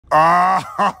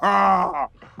Ah!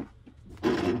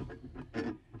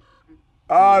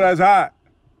 Oh, that's hot.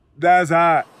 That's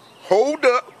hot. Hold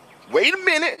up. Wait a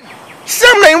minute.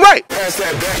 Something ain't right. Pass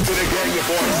that back to the gang, your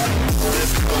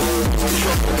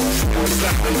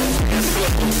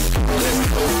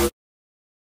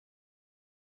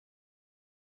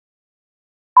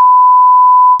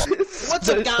What's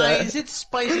up, guys? It's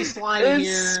Spicy Slime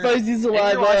here. Spicy Slime.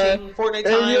 And you're watching Fortnite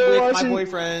time with my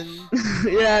boyfriend.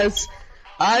 Yes.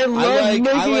 I love making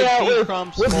out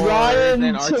with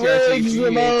Ryan Twigs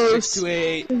the most.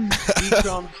 628.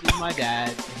 B-Crumps is my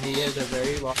dad. He is a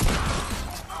very long...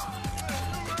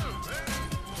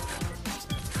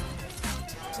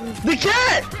 The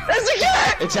cat! That's the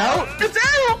cat! It's out? It's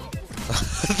out!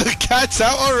 The cat's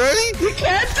out already? The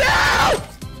cat's out!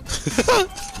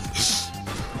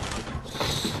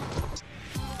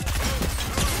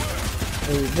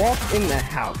 We walk in the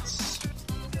house.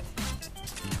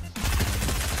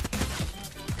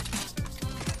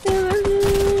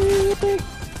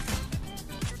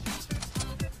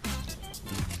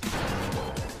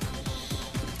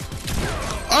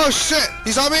 Oh shit!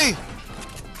 He's on me!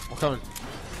 I'm coming.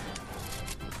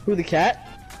 Who, the cat?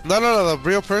 No, the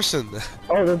real person.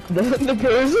 Oh, the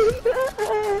person?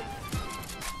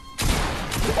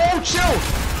 Oh, chill!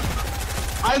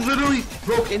 I literally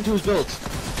broke into his build.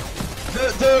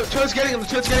 The turret's getting him,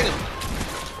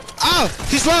 Ah!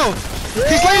 He's low!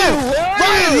 He's low!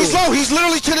 Ryan, he's low! He's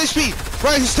literally 10 HP!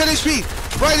 Ryan, he's 10 HP!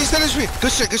 Ryan, he's 10 HP!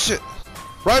 Good shit.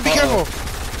 Ryan, be careful!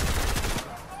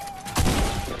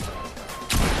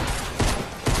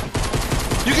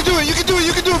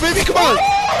 You can do it, baby! Come on!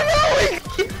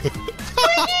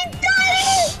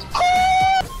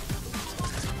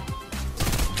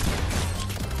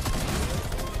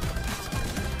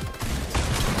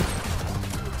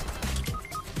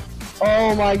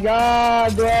 Oh my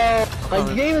god, bro!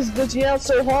 My game is glitching out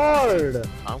so hard!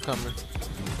 I'm coming.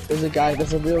 There's a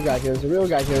real guy here,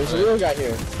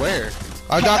 Where?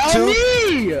 I got two.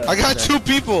 Me! I got two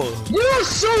people. You're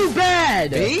so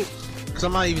bad! Me? Cause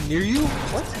I'm not even near you?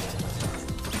 What?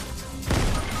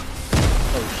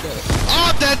 Oh shit.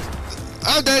 Oh,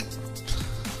 I'm dead.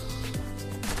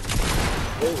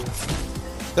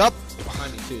 Yup.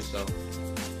 Behind me too, so.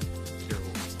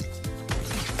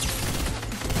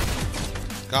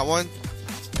 Got one.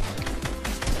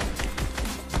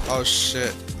 Oh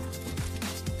shit.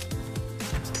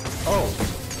 Oh.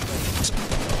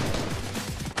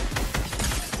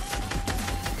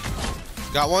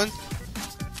 Got one.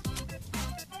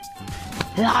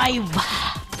 Live!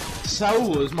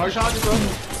 So, is Marjan bro?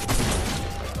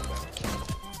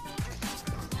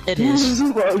 It is.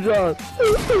 Marjan.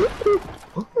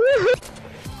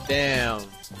 Damn.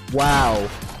 Wow.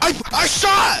 I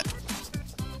shot!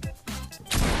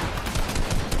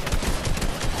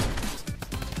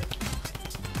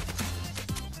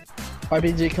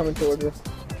 RPG coming toward me.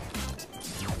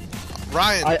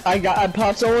 Ryan. I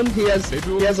popped someone. He has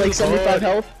like 75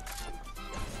 health.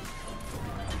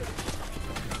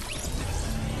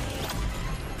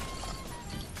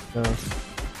 No.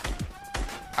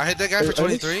 I hit that guy for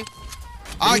 23.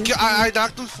 I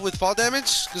knocked him with fall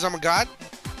damage because I'm a god.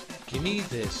 Give me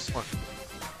this.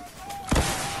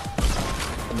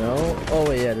 No. Oh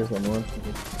wait, yeah, there's one more.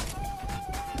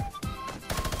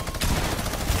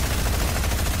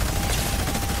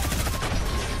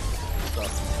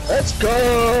 Let's go! I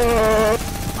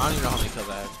don't even know how many kills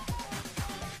I had.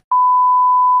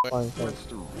 Fine.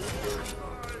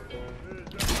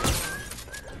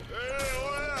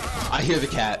 I hear the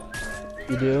cat.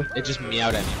 You do? It just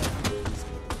meowed at me.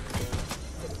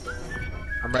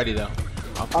 I'm ready though.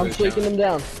 I'm taking him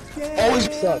down. Always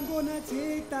suck.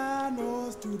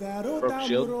 Broke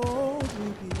shield.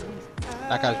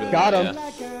 That guy's really Got good, him.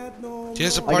 yeah. He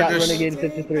has a I got partner. Renegade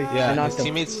 53. I Yeah, knocked his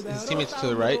him. teammates to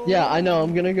the right. Yeah, I know.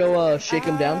 I'm gonna go shake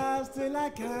him down.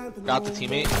 Got the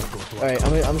teammate. All right,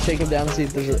 I'm gonna shake him down and see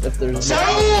if there's.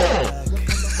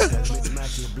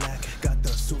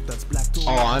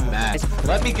 Oh, I'm mad.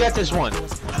 Let me get this one.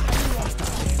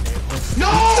 No!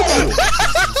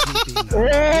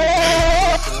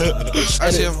 I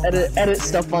see him. Edit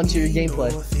stuff onto your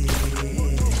gameplay.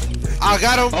 I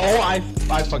got him. Oh,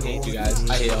 I fucking hate you guys.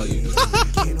 I hate all you.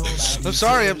 I'm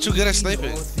sorry. I'm too good at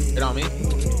sniping. Get on me.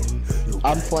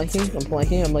 I'm flanking. I'm like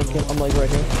right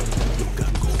here.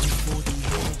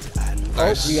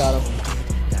 Nice. Oh, you got him.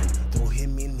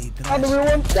 Found the real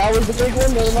one. That was the big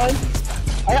one. Never mind.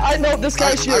 I know this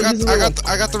guy's shit.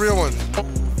 I got the real one.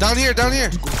 Down here.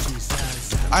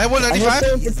 I hit 195.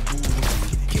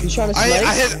 He's trying to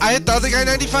snipe. I hit the other guy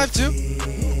 95 too.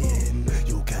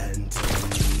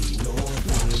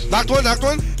 Knocked one.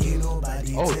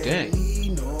 Oh, dang.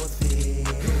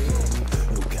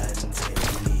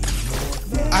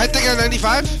 I hit the guy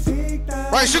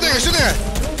 95. Right, shoot that guy, shoot that guy.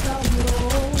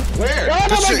 Where?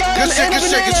 Good shit, good shit, good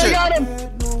shit, good shit.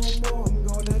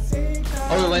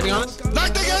 Oh, they're landing on us? Knock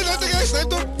the guy,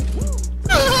 sniped him.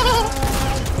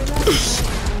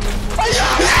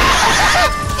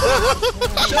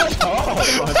 Shut up,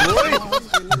 my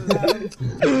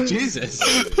boy. Jesus.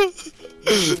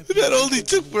 That only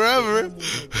took forever.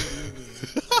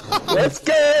 Let's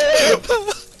go!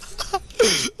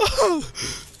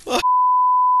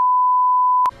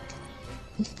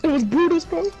 It was Brutus,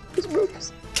 bro. It was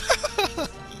Brutus.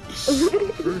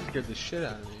 Brutus scared the shit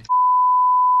out of me.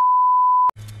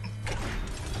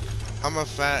 I'm a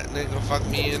fat nigga, fuck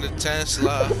me in a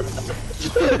Tesla.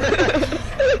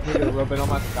 Nigga rubbing on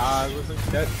my thighs with some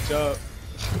ketchup.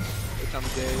 Bitch, I'm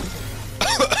gay.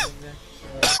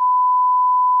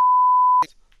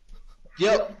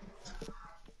 Yep.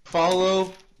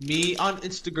 Follow me on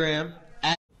Instagram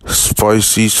at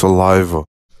Spicy saliva.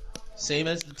 same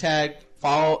as the tag.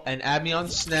 Follow and add me on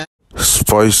Snap.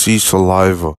 Spicy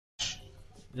saliva.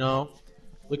 You know,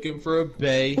 looking for a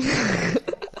bae.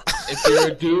 If you're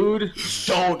a dude,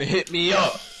 don't hit me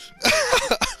up.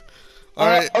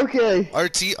 Alright. Okay.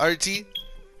 RT.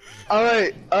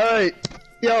 Alright.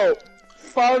 Yo,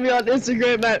 follow me on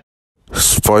Instagram at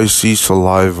Spicy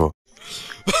saliva.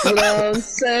 you know what I'm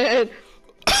saying?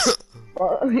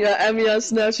 Yeah, add me on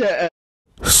Snapchat at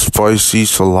Spicy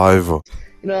saliva.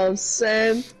 you know what I'm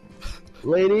saying?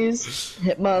 Ladies,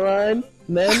 hit my line.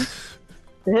 Men,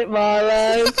 hit my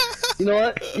line. You know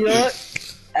what?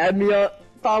 Add me on,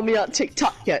 follow me on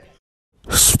TikTok yet.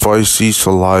 Spicy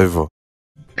saliva.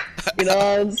 You know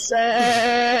what I'm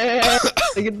saying?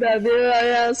 Look at that video, you know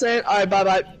what I'm saying? Alright,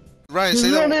 bye. Ryan,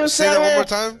 say that one more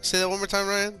time. Say that one more time,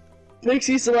 Ryan.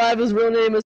 Pixie Saliva's real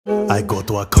name is I got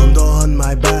Wakanda on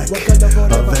my back.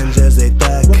 Avengers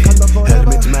attack.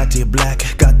 Helmet matty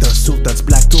black.